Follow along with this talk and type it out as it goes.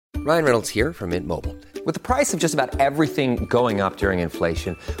Ryan Reynolds here from Mint Mobile. With the price of just about everything going up during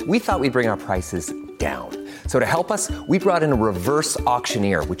inflation, we thought we'd bring our prices down. So to help us, we brought in a reverse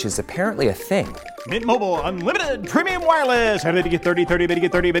auctioneer, which is apparently a thing. Mint Mobile Unlimited Premium Wireless. How to get 30, 30, bit to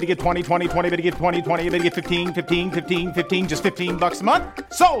get 30, bit to get 20, 20, 20, bit to get 20, 20, bit to get 15, 15, 15, 15, just $15 a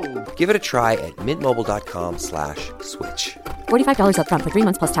month? Sold! Give it a try at mintmobile.com/switch. $45 up front for 3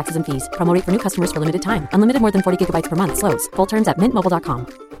 months plus taxes and fees. Promo rate for new customers for limited time. Unlimited more than 40 gigabytes per month. Slows full terms at mintmobile.com.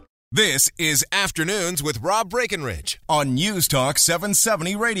 This is Afternoons with Rob Breckenridge on News Talk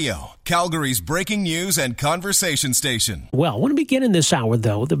 770 Radio, Calgary's breaking news and conversation station. Well, I want to begin in this hour,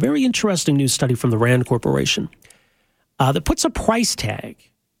 though, with a very interesting new study from the RAND Corporation that puts a price tag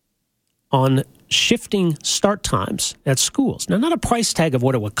on shifting start times at schools. Now, not a price tag of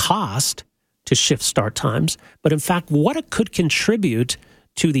what it would cost to shift start times, but in fact, what it could contribute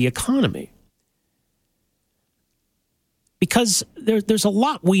to the economy. Because there's a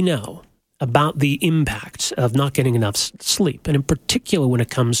lot we know about the impact of not getting enough sleep, and in particular when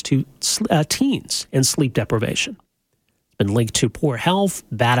it comes to teens and sleep deprivation. It's been linked to poor health,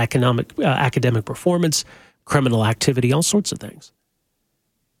 bad academic performance, criminal activity, all sorts of things.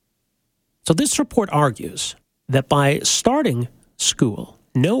 So this report argues that by starting school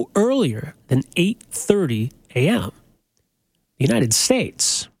no earlier than 8:30 a.m., the United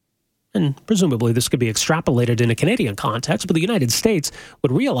States, and presumably this could be extrapolated in a Canadian context, but the United States would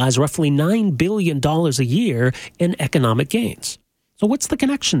realize roughly $9 billion a year in economic gains. So what's the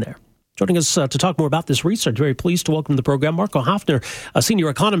connection there? Joining us to talk more about this research, very pleased to welcome to the program Marco Hafner, a senior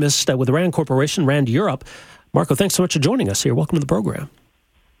economist with the RAND Corporation, RAND Europe. Marco, thanks so much for joining us here. Welcome to the program.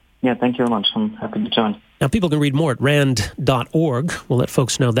 Yeah, thank you very much. I'm happy to join. Now, people can read more at rand.org. We'll let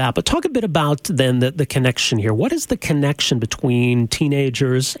folks know that. But talk a bit about, then, the connection here. What is the connection between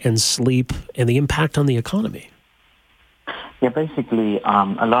teenagers and sleep and the impact on the economy? Yeah, basically,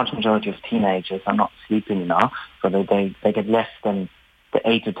 a large majority of teenagers are not sleeping enough, so they get less than the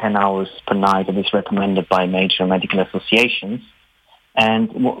 8 to 10 hours per night that is recommended by major medical associations. And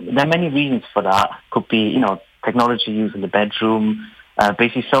there are many reasons for that. Could be, technology use in the bedroom,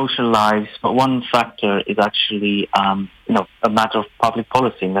 busy social lives, but one factor is actually, a matter of public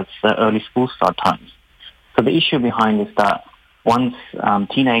policy, and that's early school start times. So the issue behind is that once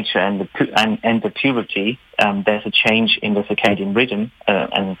teenager enter puberty, there's a change in the circadian rhythm,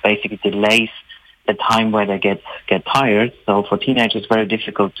 and basically delays the time where they get tired. So for teenagers, it's very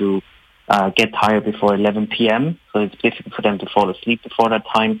difficult to get tired before 11 p.m. So it's difficult for them to fall asleep before that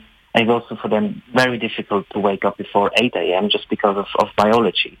time. And it's also for them very difficult to wake up before 8 a.m. just because of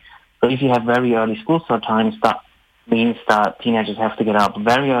biology. So if you have very early school start times, that means that teenagers have to get up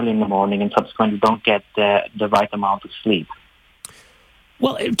very early in the morning and subsequently don't get the right amount of sleep.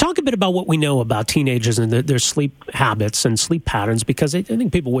 Well, talk a bit about what we know about teenagers and their sleep habits and sleep patterns, because I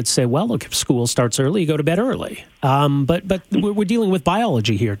think people would say, well, look, if school starts early, you go to bed early. But we're dealing with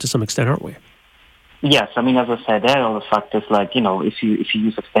biology here to some extent, aren't we? Yes, as I said, there are all the factors like, if you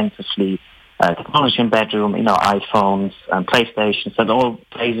use extensively technology in bedroom, iPhones and PlayStations, that all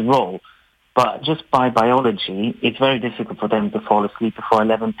plays a role. But just by biology, it's very difficult for them to fall asleep before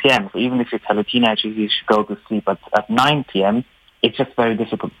 11 p.m. So even if you tell a teenager you should go to sleep at 9 p.m., it's just very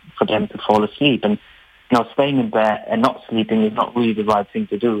difficult for them to fall asleep. And, staying in bed and not sleeping is not really the right thing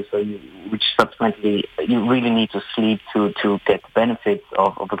to do. So which subsequently, you really need to sleep to get the benefits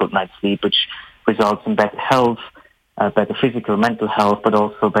of a good night's sleep, which results in better health, better physical, mental health, but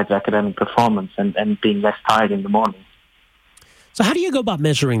also better academic performance and being less tired in the morning. So how do you go about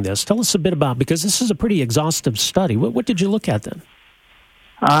measuring this? Tell us a bit about, because this is a pretty exhaustive study. What did you look at then?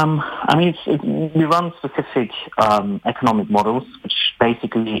 We run specific economic models, which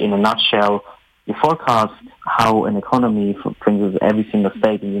basically, in a nutshell, we forecast how an economy, for instance, every single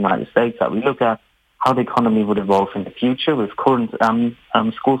state in the United States, that we look at how the economy would evolve in the future with current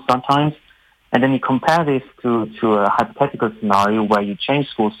school start times. And then you compare this to a hypothetical scenario where you change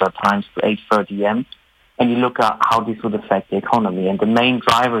school start times to 8:30 a.m. and you look at how this would affect the economy. And the main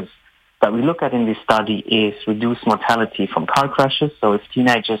drivers that we look at in this study is reduced mortality from car crashes. So if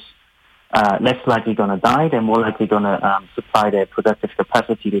teenagers less likely going to die, they're more likely going to supply their productive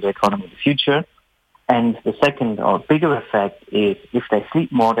capacity to the economy in the future. And the second or bigger effect is if they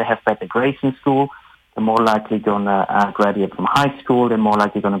sleep more, they have better grades in school. They're more likely going to graduate from high school. They're more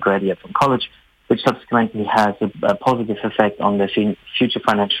likely going to graduate from college, which subsequently has a positive effect on their future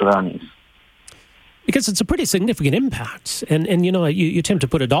financial earnings. Because it's a pretty significant impact. And you attempt to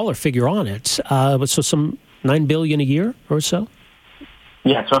put a dollar figure on it. So some $9 billion a year or so?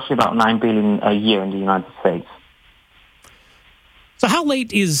 Yeah, it's roughly about $9 billion a year in the United States. So how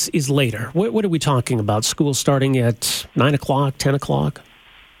late is later? What are we talking about? School starting at 9 o'clock, 10 o'clock?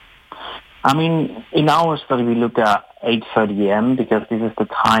 I mean, in our study, we looked at 8:30 a.m. because this is the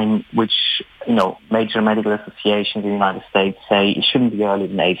time which, major medical associations in the United States say it shouldn't be earlier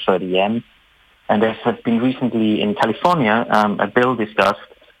than 8:30 a.m. And there has been recently in California a bill discussed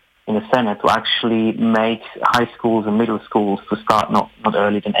in the Senate to actually make high schools and middle schools to start not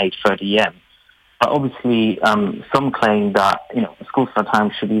earlier than 8:30 a.m. But obviously, some claim that, school start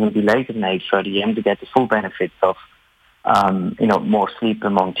time should even be later than 8:30 a.m. to get the full benefits of more sleep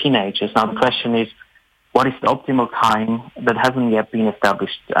among teenagers. Now, the question is, what is the optimal time? That hasn't yet been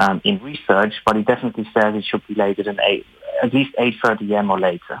established in research, but it definitely says it should be later than at least 8:30 a.m. or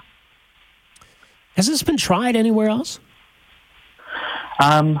later. Has this been tried anywhere else?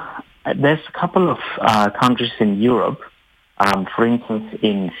 There's a couple of countries in Europe, for instance,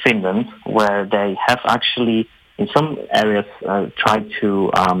 in Finland, where they have actually, in some areas, tried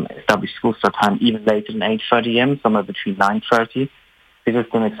to establish school start time even later than 8:30 a.m., somewhere between 9:30. This is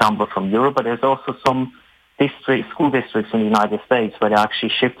an example from Europe, but there's also some school districts in the United States where they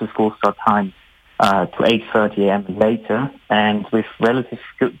actually shift the school start time to 8:30 a.m. and later, and with relatively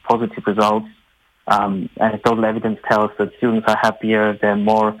good positive results. Anecdotal evidence tells that students are happier, they're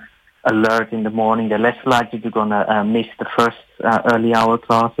more alert in the morning, they're less likely to gonna miss the first early hour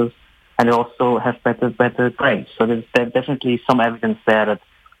classes, and they also have better grades. So there's definitely some evidence there that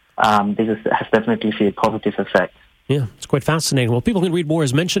this has definitely a positive effect. Yeah, it's quite fascinating. Well, people can read more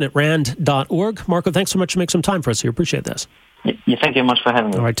as mentioned at rand.org. Marco, thanks so much for making some time for us here. Appreciate this. Yeah, thank you very much for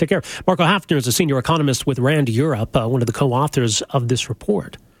having me. All right, take care. Marco Hafner is a senior economist with Rand Europe, one of the co-authors of this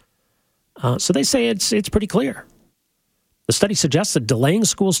report. So they say it's pretty clear. The study suggests that delaying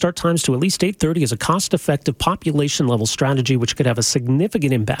school start times to at least 8:30 is a cost-effective population-level strategy which could have a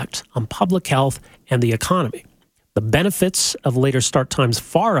significant impact on public health and the economy. The benefits of later start times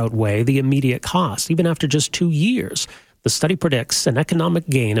far outweigh the immediate cost. Even after just 2 years, the study predicts an economic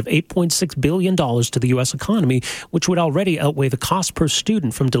gain of $8.6 billion to the U.S. economy, which would already outweigh the cost per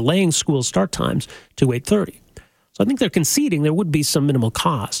student from delaying school start times to 8:30. So I think they're conceding there would be some minimal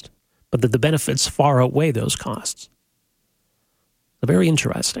cost, but that the benefits far outweigh those costs. So very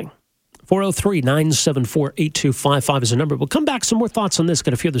interesting. 403-974-8255 is the number. We'll come back, some more thoughts on this.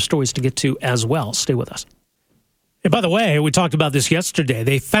 Got a few other stories to get to as well. Stay with us. Hey, by the way, we talked about this yesterday.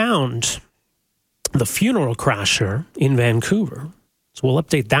 They found the funeral crasher in Vancouver. So we'll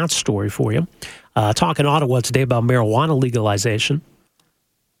update that story for you. Talk in Ottawa today about marijuana legalization.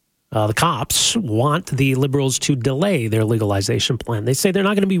 The cops want the Liberals to delay their legalization plan. They say they're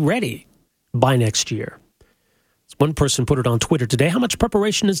not going to be ready by next year. One person put it on Twitter today. How much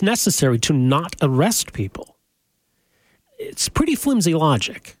preparation is necessary to not arrest people? It's pretty flimsy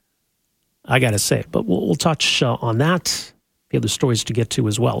logic, I got to say. But we'll touch on that. The other stories to get to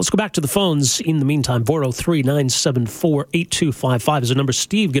as well. Let's go back to the phones. In the meantime, 403-974-8255 is the number.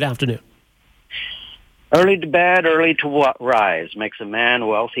 Steve, good afternoon. Early to bed, early to rise makes a man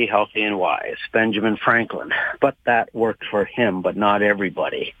wealthy, healthy, and wise. Benjamin Franklin. But that worked for him, but not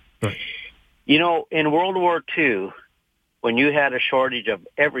everybody. Right. In World War II, when you had a shortage of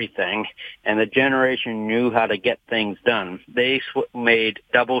everything and the generation knew how to get things done, they made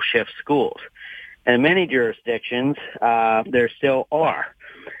double shift schools. And in many jurisdictions, there still are.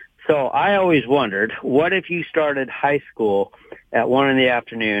 So I always wondered, what if you started high school at 1 in the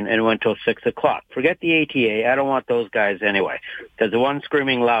afternoon and went till 6 o'clock? Forget the ATA. I don't want those guys anyway, because the ones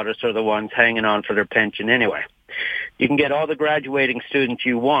screaming loudest are the ones hanging on for their pension anyway. You can get all the graduating students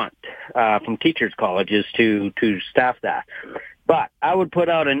you want from teachers' colleges to staff that. But I would put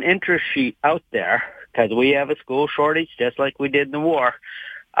out an interest sheet out there, because we have a school shortage just like we did in the war.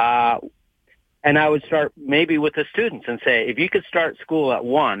 And I would start maybe with the students and say, if you could start school at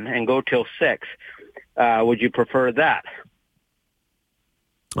 1 and go till 6, would you prefer that?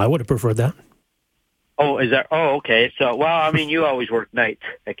 I would have preferred that. Oh, is that? Oh, okay. So, you always work nights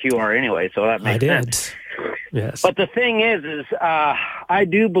at QR anyway, so that makes sense. Yes. But the thing is I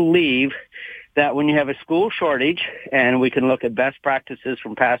do believe that when you have a school shortage, and we can look at best practices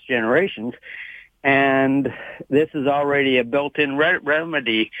from past generations, and this is already a built-in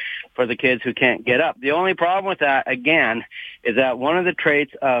remedy for the kids who can't get up. The only problem with that, again, is that one of the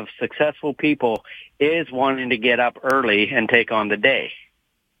traits of successful people is wanting to get up early and take on the day.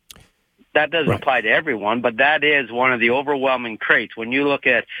 That doesn't apply to everyone, but that is one of the overwhelming traits. When you look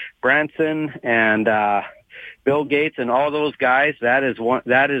at Branson and Bill Gates and all those guys, that is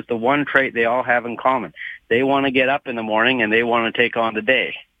the one trait they all have in common. They want to get up in the morning and they want to take on the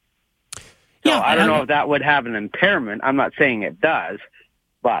day. So I don't know if that would have an impairment. I'm not saying it does,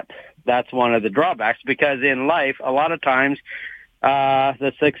 but that's one of the drawbacks, because in life, a lot of times,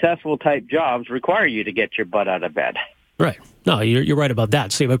 the successful type jobs require you to get your butt out of bed. Right. No, you're right about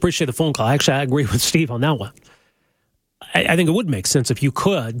that, Steve. I appreciate the phone call. Actually, I agree with Steve on that one. I think it would make sense if you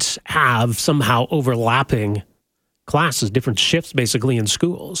could have somehow overlapping classes, different shifts basically in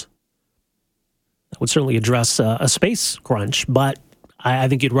schools. That would certainly address a space crunch, but I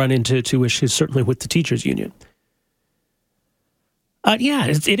think you'd run into two issues, certainly with the teachers' union.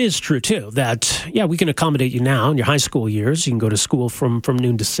 It is true, too, that, we can accommodate you now in your high school years. You can go to school from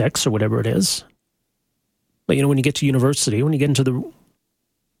noon to 6 or whatever it is. But, when you get to university, when you get into the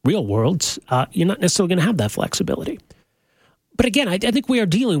real world, you're not necessarily going to have that flexibility. But again, I think we are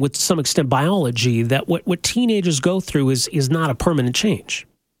dealing with, to some extent, biology, that what teenagers go through is not a permanent change.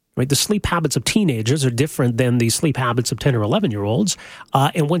 Right? The sleep habits of teenagers are different than the sleep habits of 10 or 11-year-olds.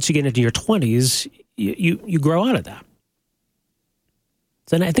 And once you get into your 20s, you grow out of that.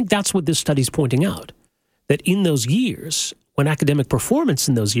 And I think that's what this study is pointing out, that in those years, when academic performance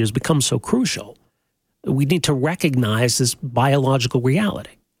in those years becomes so crucial, we need to recognize this biological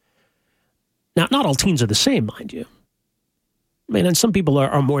reality. Now, not all teens are the same, mind you. I mean, and some people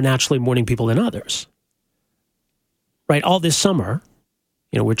are more naturally morning people than others. Right? All this summer,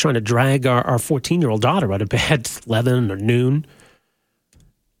 we're trying to drag our 14-year-old daughter out of bed at 11 or noon,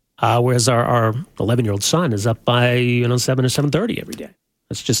 whereas our 11-year-old son is up by 7 or 7:30 every day.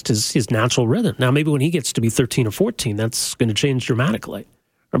 That's just his natural rhythm. Now, maybe when he gets to be 13 or 14, that's going to change dramatically.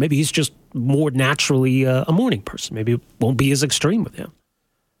 Or maybe he's just more naturally a morning person. Maybe it won't be as extreme with him.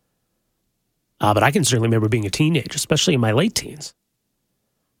 But I can certainly remember being a teenager, especially in my late teens.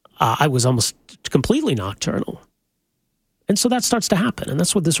 I was almost completely nocturnal. And so that starts to happen. And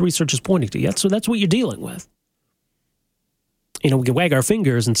that's what this research is pointing to. So that's what you're dealing with. We can wag our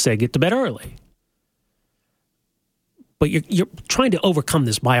fingers and say, get to bed early. But you're trying to overcome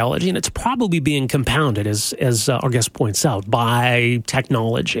this biology, and it's probably being compounded, as our guest points out, by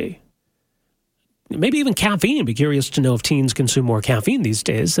technology. Maybe even caffeine. I'd be curious to know if teens consume more caffeine these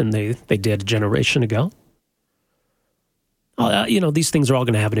days than they did a generation ago. These things are all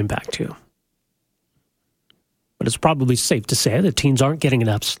going to have an impact too. But it's probably safe to say that teens aren't getting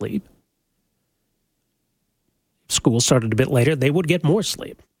enough sleep. If school started a bit later, they would get more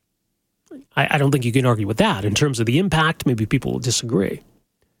sleep. I don't think you can argue with that. In terms of the impact, maybe people will disagree.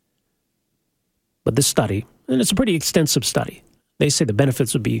 But this study, and it's a pretty extensive study, they say the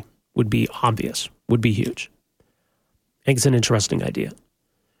benefits would be obvious, would be huge. I think it's an interesting idea.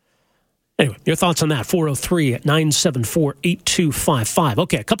 Anyway, your thoughts on that, 403-974-8255.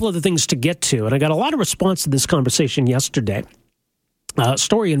 Okay, a couple other things to get to, and I got a lot of response to this conversation yesterday. A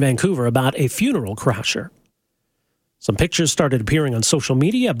story in Vancouver about a funeral crasher. Some pictures started appearing on social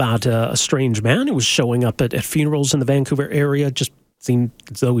media about a strange man who was showing up at funerals in the Vancouver area. Just seemed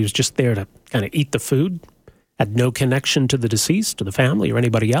as though he was just there to kind of eat the food, had no connection to the deceased, to the family, or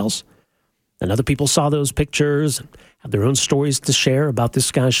anybody else. And other people saw those pictures and had their own stories to share about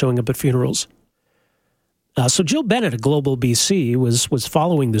this guy showing up at funerals. So Jill Bennett at Global BC was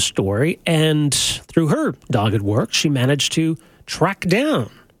following the story, and through her dogged work, she managed to track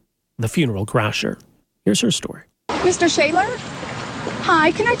down the funeral crasher. Here's her story. Mr. Shaler?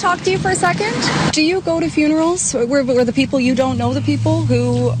 Hi, can I talk to you for a second? Do you go to funerals where the people you don't know the people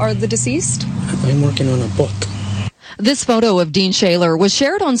who are the deceased? I'm working on a book. This photo of Dean Shaler was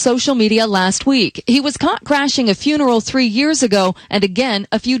shared on social media last week. He was caught crashing a funeral 3 years ago and again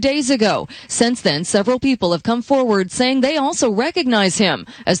a few days ago. Since then, several people have come forward saying they also recognize him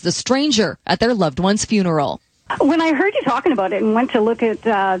as the stranger at their loved one's funeral. When I heard you talking about it and went to look at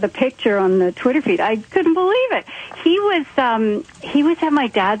the picture on the Twitter feed, I couldn't believe it. He was at my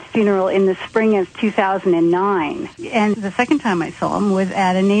dad's funeral in the spring of 2009. And the second time I saw him was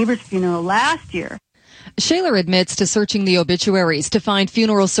at a neighbor's funeral last year. Shaler admits to searching the obituaries to find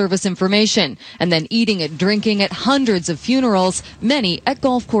funeral service information and then eating and drinking at hundreds of funerals, many at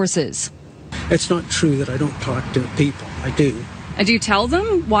golf courses. It's not true that I don't talk to people. I do. And do you tell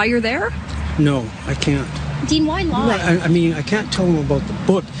them why you're there? No, I can't. Dean, why lie? I mean, I can't tell them about the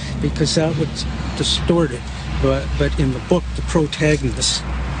book because that would distort it. But in the book, the protagonist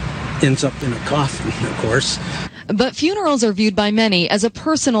ends up in a coffin, of course. But funerals are viewed by many as a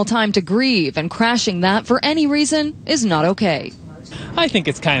personal time to grieve, and crashing that for any reason is not okay. I think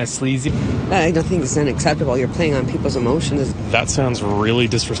it's kind of sleazy. I don't think it's unacceptable. You're playing on people's emotions. That sounds really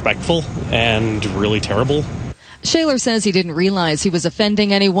disrespectful and really terrible. Shaler says he didn't realize he was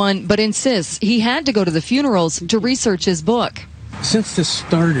offending anyone, but insists he had to go to the funerals to research his book. Since this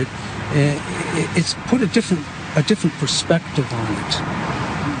started, it's put a different perspective on it.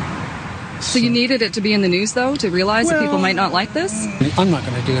 So you needed it to be in the news, though, to realize that people might not like this? I'm not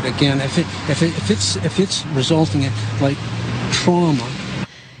going to do it again. If it's resulting in, like, trauma.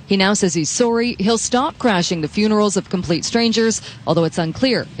 He now says he's sorry. He'll stop crashing the funerals of complete strangers, although it's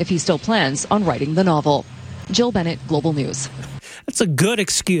unclear if he still plans on writing the novel. Jill Bennett, Global News. That's a good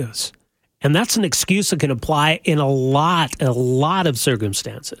excuse. And that's an excuse that can apply in a lot of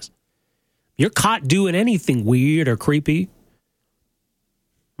circumstances. You're caught doing anything weird or creepy,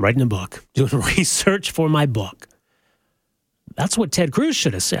 I'm writing a book, doing research for my book. That's what Ted Cruz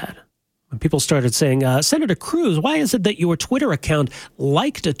should have said. When people started saying, Senator Cruz, why is it that your Twitter account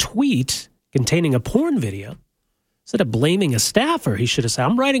liked a tweet containing a porn video? Instead of blaming a staffer, he should have said,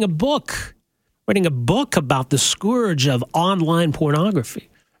 I'm writing a book about the scourge of online pornography.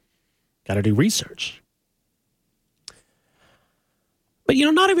 Got to do research. But,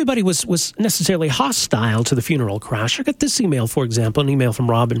 not everybody was necessarily hostile to the funeral crash. I got this email, for example, an email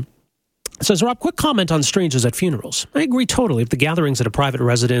from Robin. It says, Rob, quick comment on strangers at funerals. I agree totally. If the gatherings at a private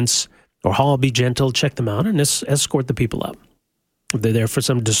residence or hall, be gentle, check them out, and escort the people up. If they're there for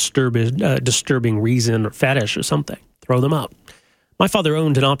some disturbing reason or fetish or something, throw them out. My father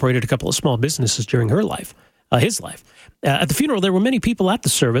owned and operated a couple of small businesses during his life. At the funeral, there were many people at the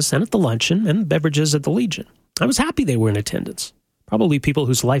service and at the luncheon and beverages at the Legion. I was happy they were in attendance. Probably people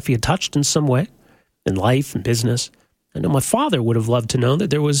whose life he had touched in some way, in life and business. I know my father would have loved to know that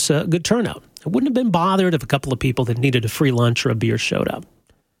there was a good turnout. I wouldn't have been bothered if a couple of people that needed a free lunch or a beer showed up.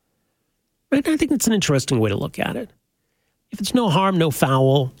 Right? I think that's an interesting way to look at it. If it's no harm, no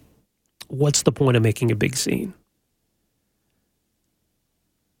foul, what's the point of making a big scene?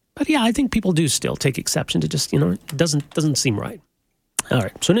 But yeah, I think people do still take exception to just, it doesn't seem right. All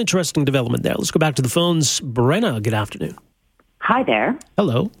right, so an interesting development there. Let's go back to the phones. Brenna, good afternoon. Hi there.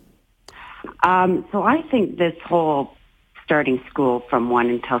 Hello. So I think this whole starting school from 1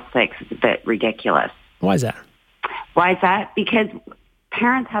 until 6 is a bit ridiculous. Why is that? Because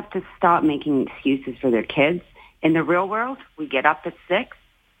parents have to stop making excuses for their kids. In the real world, we get up at 6.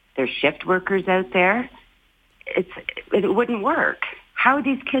 There's shift workers out there. It wouldn't work. How are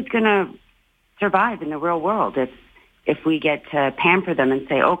these kids going to survive in the real world if we get to pamper them and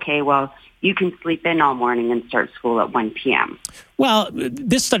say, okay, well, you can sleep in all morning and start school at 1 p.m.? Well,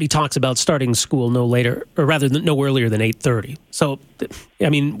 this study talks about starting school no earlier than 8:30. So, I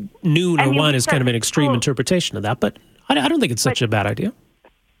mean, noon or 1 is kind of an extreme interpretation of that, but I don't think it's such a bad idea.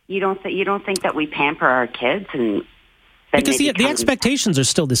 You don't think that we pamper our kids and because the expectations are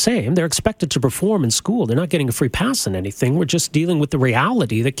still the same. They're expected to perform in school. They're not getting a free pass on anything. We're just dealing with the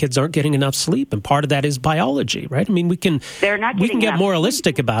reality that kids aren't getting enough sleep, and part of that is biology, right? I mean, we can get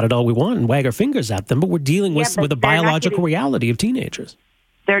moralistic about it all we want and wag our fingers at them, but we're dealing with a biological reality of teenagers.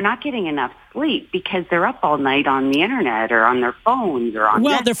 They're not getting enough sleep because they're up all night on the internet or on their phones or on.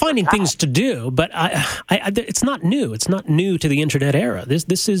 Well, they're finding things to do, but it's not new. It's not new to the internet era.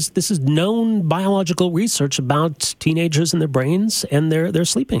 This is known biological research about teenagers and their brains and their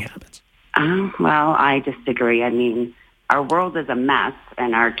sleeping habits. Well, I disagree. I mean, our world is a mess,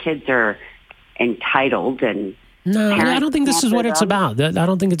 and our kids are entitled and. No, I don't think this is what it's about. I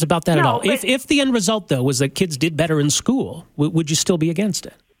don't think it's about that at all. If the end result, though, was that kids did better in school, would you still be against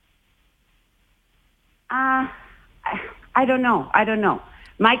it? I don't know.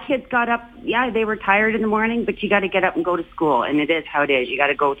 My kids got up, they were tired in the morning, but you got to get up and go to school, and it is how it is. You got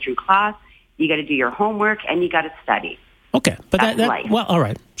to go through class, you got to do your homework, and you got to study. Okay, but that's life. Well, all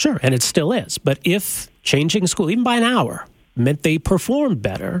right, sure, and it still is. But if changing school, even by an hour, meant they performed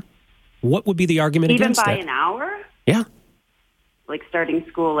better, what would be the argument against it? Even by an hour? Yeah. Like starting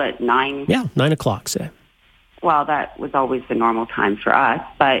school at 9? Yeah, 9 o'clock, say. Well, that was always the normal time for us.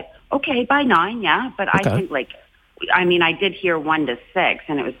 But, okay, by 9, yeah. But okay. I think, I did hear 1 to 6,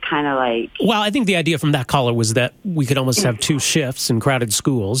 and it was kind of like... Well, I think the idea from that caller was that we could almost have 2 shifts in crowded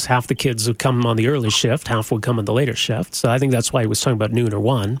schools. Half the kids would come on the early shift, half would come on the later shift. So I think that's why he was talking about noon or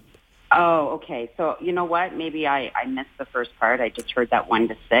 1. Oh, okay. So, you know what? Maybe I missed the first part. I just heard that 1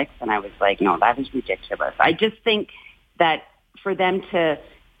 to 6, and I was like, no, that is ridiculous. I just think that for them to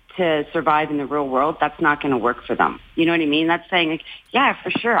survive in the real world, that's not going to work for them. You know what I mean? That's saying, yeah,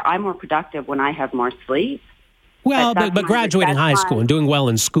 for sure, I'm more productive when I have more sleep. Well, but graduating high school and doing well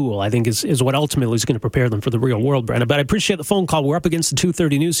in school, I think, is what ultimately is going to prepare them for the real world, Brenda. But I appreciate the phone call. We're up against the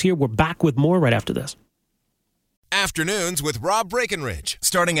 2:30 news here. We're back with more right after this. Afternoons with Rob Breckenridge,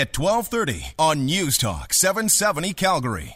 starting at 12:30 on News Talk 770 Calgary.